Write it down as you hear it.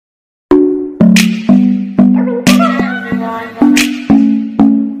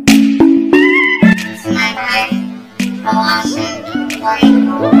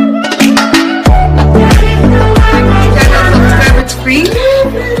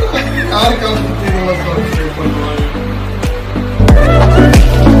everyone,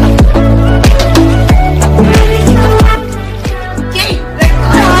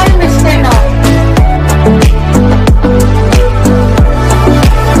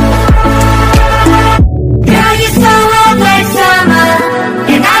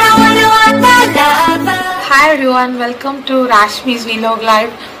 welcome to Rashmis Vlog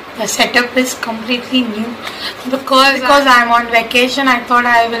Life. The setup is completely new because I'm on vacation. I thought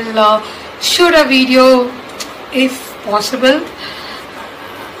I will shoot a video if possible.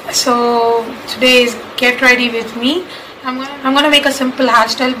 So today is get ready with me. I'm gonna make a simple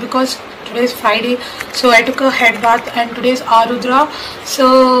hairstyle because today is Friday. So I took a head bath and today is 𝒂𝒃.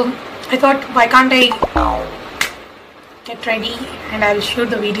 So I thought, why can't I get ready and I'll shoot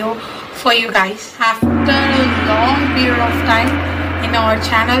the video for you guys. After a long period of time in our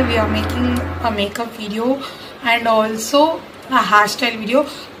channel, we are making a makeup video and also a hairstyle video.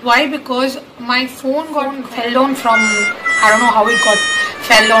 Why? Because my phone fell down from, I don't know how it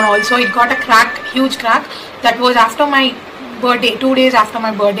fell down. Also it got a crack, huge crack. That was after my birthday, 2 days after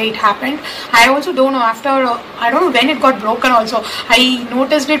my birthday it happened. I also don't know I don't know when it got broken. Also I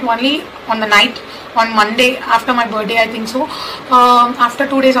noticed it only on the night on Monday after my birthday, I think so. After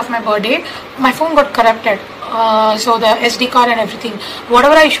 2 days of my birthday, my phone got corrupted. So the SD card and everything,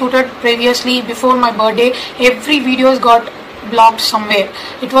 whatever I shooted previously before my birthday, every videos got blocked somewhere.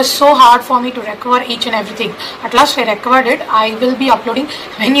 It was so hard for me to recover each and everything. At last I recovered it. I will be uploading.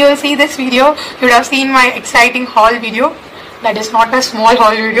 When you will see this video, you would have seen my exciting haul video. That is not a small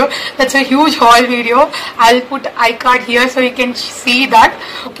haul video, that's a huge haul video. I'll put iCard here so you can see that.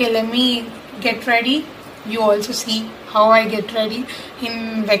 Okay, let me get ready. You also see how I get ready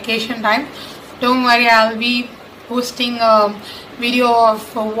in vacation time. Don't worry, I'll be posting a video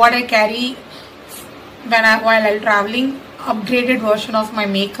of what I carry while I'm traveling, upgraded version of my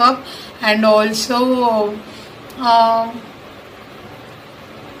makeup, and also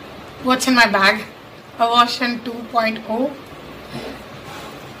what's in my bag, a version 2.0.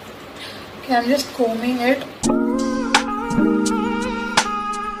 Okay, I'm just combing it.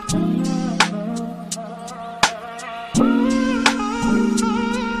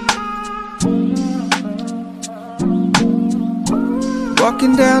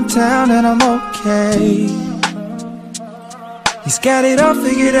 Walking downtown and I'm okay. He's got it all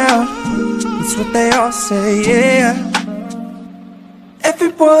figured out. It's what they all say, yeah.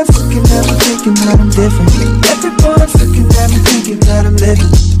 Everyone's looking at me thinking that I'm different. Everyone's looking at me thinking that I'm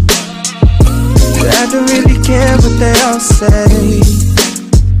living. But I don't really care what they all say.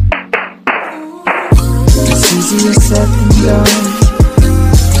 It's easier said than done.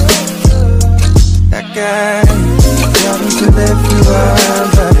 That guy promise to live forever,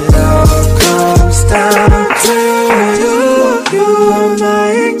 but it all comes down to you. You are my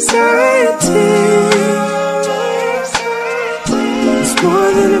anxiety. It's more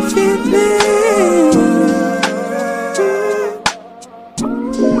than a feeling.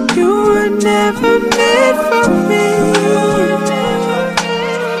 You were never meant for me,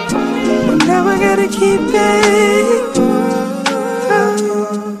 but now I gotta keep it.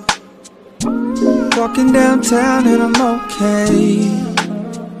 Walking downtown and I'm okay.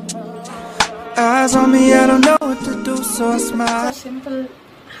 Eyes on me, I don't know what to do, so I smile. It's a simple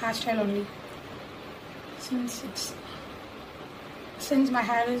hairstyle only. Since my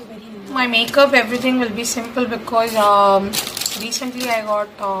hair is very long. My makeup, everything will be simple because recently I got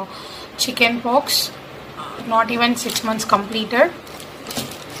chickenpox. Not even 6 months completed.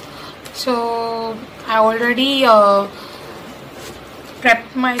 So I already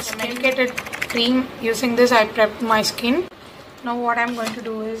prepped my medicated cream. Using this I prepped my skin. Now what I'm going to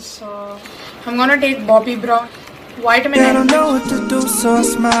do is I'm going to take Bobbi Brown vitamin. I don't know what to do, so I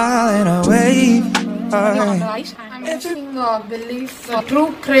smile and I wave. I'm using Belief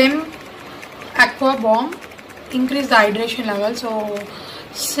True Cream Aqua Bomb, increase the hydration level. So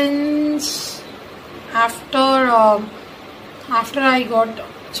since after I got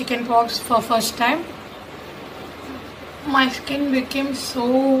chickenpox for first time, my skin became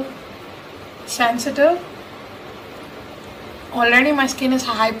so sensitive. Already my skin is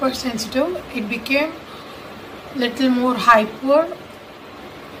hypersensitive. It became little more hyper.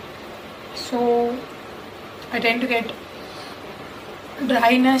 So I tend to get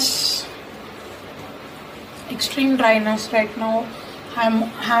dryness, extreme dryness right now. I'm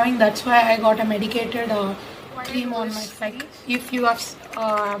having, that's why I got a medicated cream on my face. If you have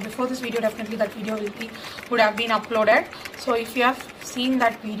before this video, definitely that video would have been uploaded. So if you have seen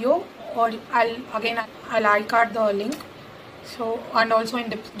that video, or I'll iCard the link. So, and also in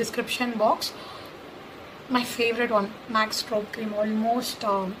the description box, my favorite one, MAC Strobe Cream. Almost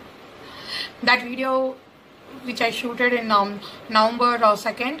that video which I shooted in November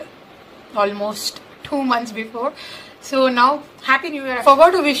 2nd, almost 2 months before. So now, Happy New Year. I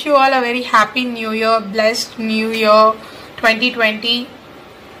forgot to wish you all a very happy New Year, blessed New Year 2020.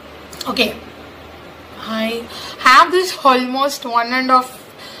 Okay, I have this almost 1.5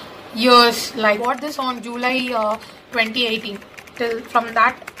 years. Like, bought this on July 2018. Till from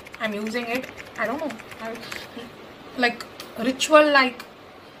that I'm using it. I don't know, like ritual, like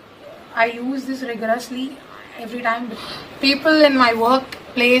I use this rigorously every time. People in my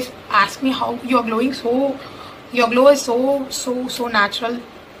workplace ask me how you're glowing, so your glow is so natural.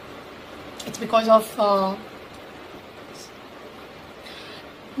 It's because of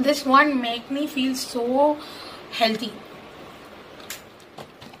this one make me feel so healthy.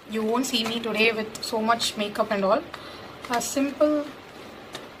 You won't see me today with so much makeup and all. A simple,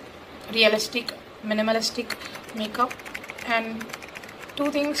 realistic, minimalistic makeup, and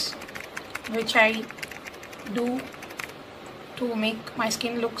 2 things which I do to make my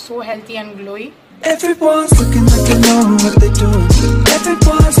skin look so healthy and glowy. Everyone's looking like they know what they do.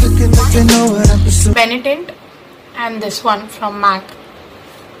 Everyone's looking like they know what I'm pursuing. Benetint and this one from MAC.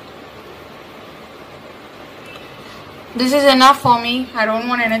 This is enough for me. I don't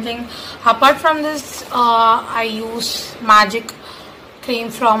want anything apart from this. I use Magic cream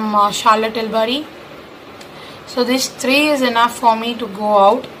from Charlotte Tilbury. So this 3 is enough for me to go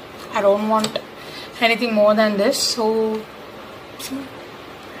out. I don't want anything more than this. So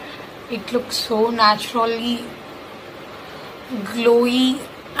it looks so naturally glowy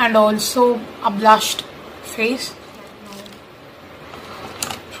and also a blushed face.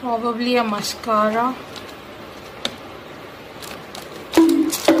 Probably a mascara.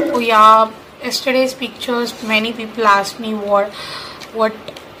 Oh yeah, yesterday's pictures, many people asked me what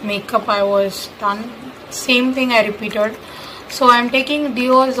makeup I was done. Same thing I repeated. So I'm taking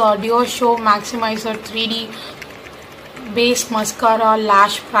Dior's Dior Show Maximizer 3D base mascara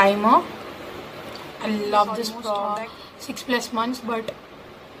lash primer. I love this product. 6+ months, but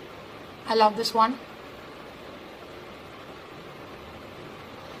I love this one.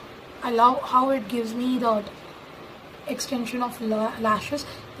 I love how it gives me the extension of lashes,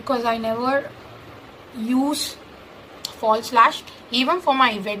 because I never use false lash. Even for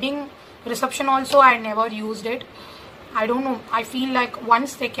my wedding reception also I never used it. I don't know, I feel like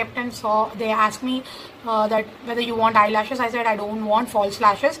once they kept and saw, they asked me that whether you want eyelashes. I said I don't want false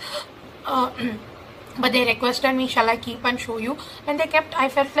lashes, but they requested me, shall I keep and show you? And they kept. I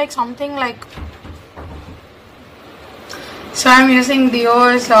felt like something like. So I'm using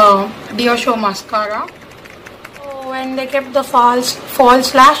Dior's Dior Show mascara. When they kept the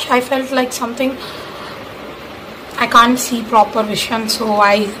false lash, I felt like something, I can't see proper vision, so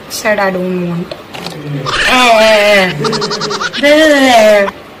I said I don't want.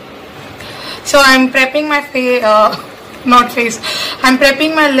 So I'm prepping my face, I'm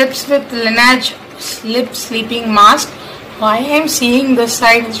prepping my lips with Laneige lip sleeping mask. Why I'm seeing this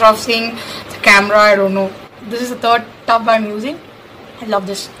side instead of seeing the camera, I don't know. This is the 3rd tub I'm using. I love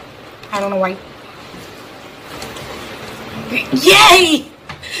this. I don't know why. Yay!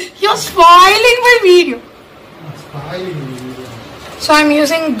 You're spoiling my video. So I'm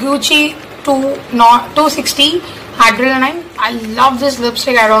using Gucci 260 Adrenaline. I love this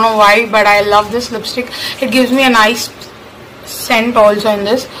lipstick. I don't know why, but I love this lipstick. It gives me a nice scent also in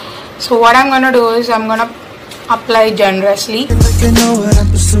this. So what I'm gonna do is I'm gonna apply generously. Tap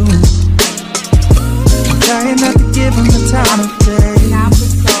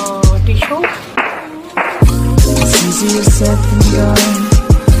with the tissue. Easier said than done.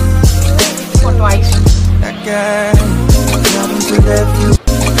 For twice. That guy, nothing to let you,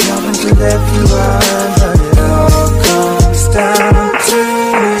 but it all comes down to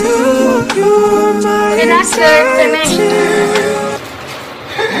you. You're my Okay, that's it. Finished.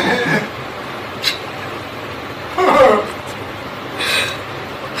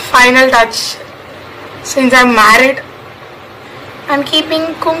 Final touch. Since I'm married, I'm keeping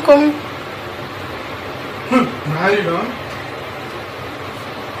kumkum. Married, huh?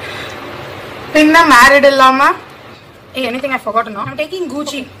 Pinna married illama. Hey, anything I forgot to know? I'm taking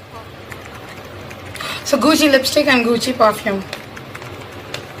Gucci. So Gucci lipstick and Gucci perfume.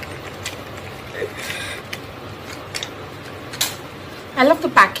 I love the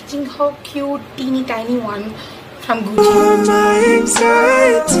packaging. How cute, teeny tiny one from Gucci. You're my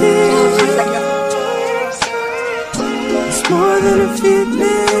anxiety. It's more than a feeling.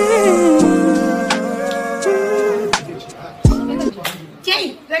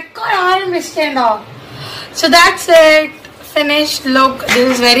 So that's it. Finished look.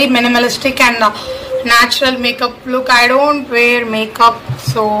 This is very minimalistic and natural makeup look. I don't wear makeup,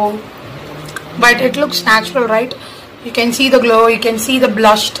 so but it looks natural, right? You can see the glow, you can see the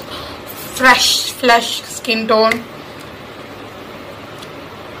blushed fresh flesh skin tone.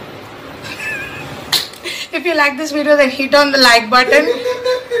 If you like this video, then hit on the like button.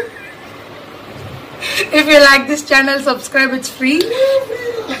 If you like this channel, subscribe, it's free.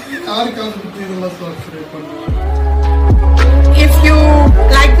 If you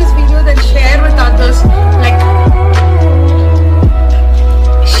like this video, then share with others.